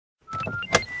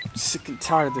sick and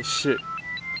tired of this shit.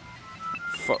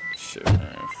 Fuck shit,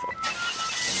 man. Fuck.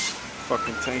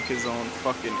 Fucking tank is on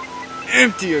fucking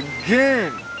empty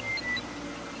again.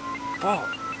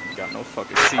 Fuck. Got no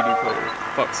fucking CD code.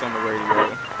 Fuck's on the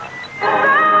radio.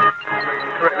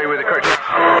 Correctly with the curtain.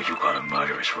 You got a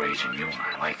murderous rage in you, and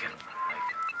I like it.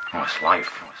 Oh, it's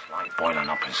life. Boiling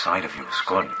up inside of you. It's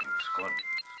good.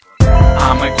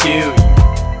 I'ma kill you.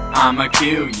 I'ma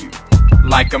kill you.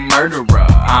 Like a murderer,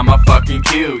 I'ma fucking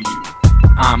kill you.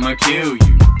 I'ma kill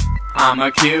you.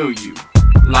 I'ma kill you.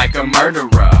 Like a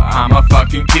murderer, I'ma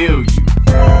fucking kill you.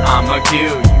 I'ma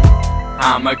kill you.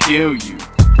 I'ma kill you.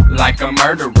 Like a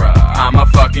murderer, I'ma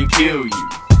fucking kill you.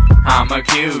 I'ma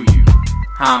kill you.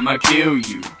 I'ma kill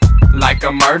you. Like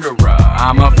a murderer,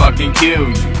 I'ma fucking kill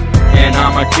you. And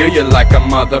I'ma kill you like a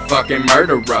motherfucking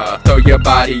murderer. Throw your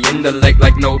body in the lake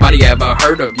like nobody ever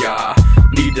heard of ya.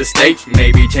 Need a steak,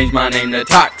 maybe change my name to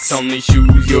Tox. Only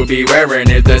shoes you'll be wearing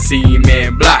is the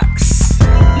cement blocks.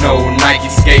 No Nike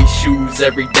skate shoes,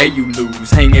 every day you lose.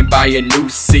 Hanging by a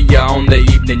noose, see ya on the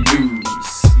evening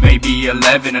news. Maybe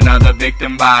 11, another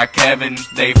victim by Kevin.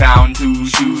 They found 2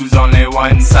 shoes, only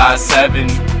one size 7.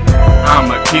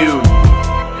 I'ma kill you,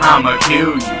 I'ma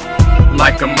kill you.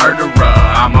 Like a murderer,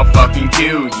 I'ma fucking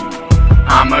kill you.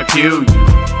 I'ma kill you,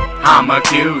 I'ma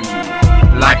kill you.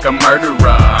 Like a murderer,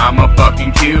 I'ma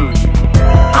fucking kill you.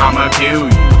 I'ma kill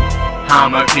you,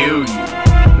 I'ma kill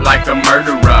you. Like a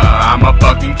murderer, I'ma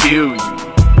fucking kill you.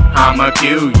 I'ma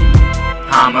kill you,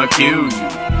 I'ma kill you.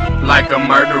 Like a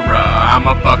murderer,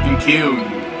 I'ma fucking kill you.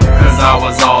 Cause I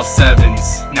was all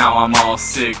 7s, now I'm all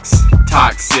 6.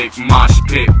 Toxic mosh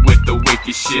pit with the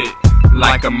wicked shit.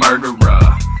 Like a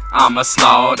murderer, I'ma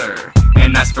slaughter.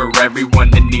 And that's for everyone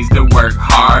that needs to work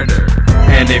harder.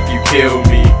 And if you kill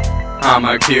me,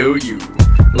 I'ma kill you.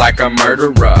 Like a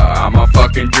murderer, I'ma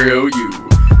fucking drill you.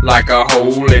 Like a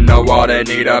hole in the wall that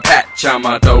need a patch.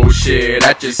 I'ma throw shit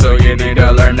at you, so you need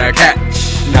to learn to catch.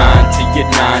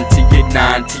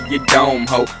 9 to your dome,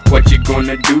 ho. What you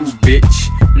gonna do, bitch?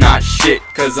 Not shit,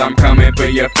 cause I'm coming for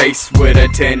your face with a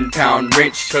 10-pound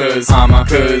wrench. Cause I'm a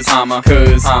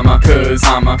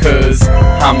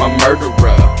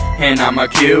murderer, and I'ma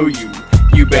kill you.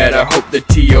 You better hope the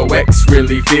TOX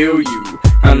really feel you.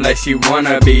 Unless you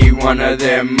wanna be one of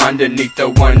them underneath the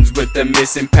ones with the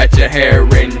missing patch of hair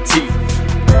and teeth.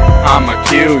 I'ma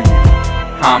kill you,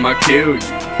 I'ma kill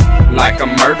you. Like a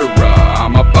murderer,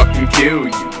 I'ma fucking kill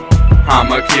you.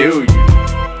 I'ma kill you,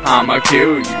 I'ma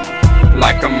kill you.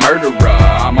 Like a murderer,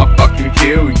 I'ma fucking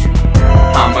kill you.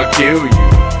 I'ma kill you,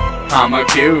 I'ma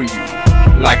kill you.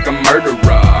 Like a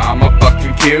murderer, I'ma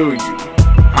fucking kill you.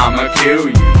 I'ma kill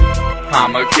you,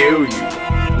 I'ma kill you.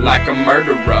 Like a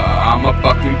murderer, I'ma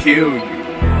fucking kill you.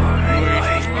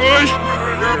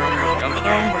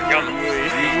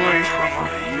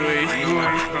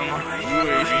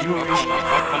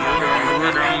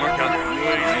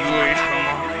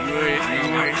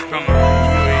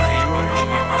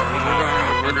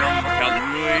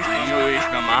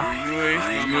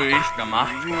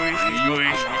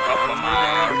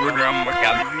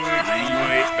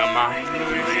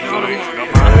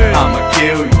 I'ma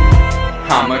kill you,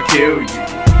 I'ma kill you.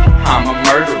 I'm a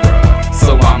murderer,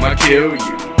 so I'ma kill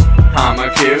you. I'ma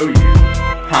kill you,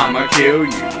 I'ma kill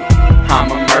you.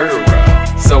 I'm a murderer,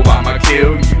 so I'ma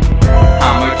kill you.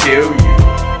 I'ma kill you,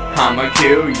 I'ma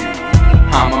kill you.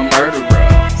 I'm a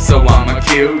murderer, so I'ma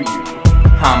kill you.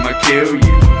 I'ma kill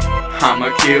you, I'ma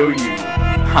kill you.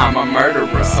 I'm a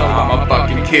murderer, so I'ma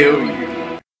fucking kill you.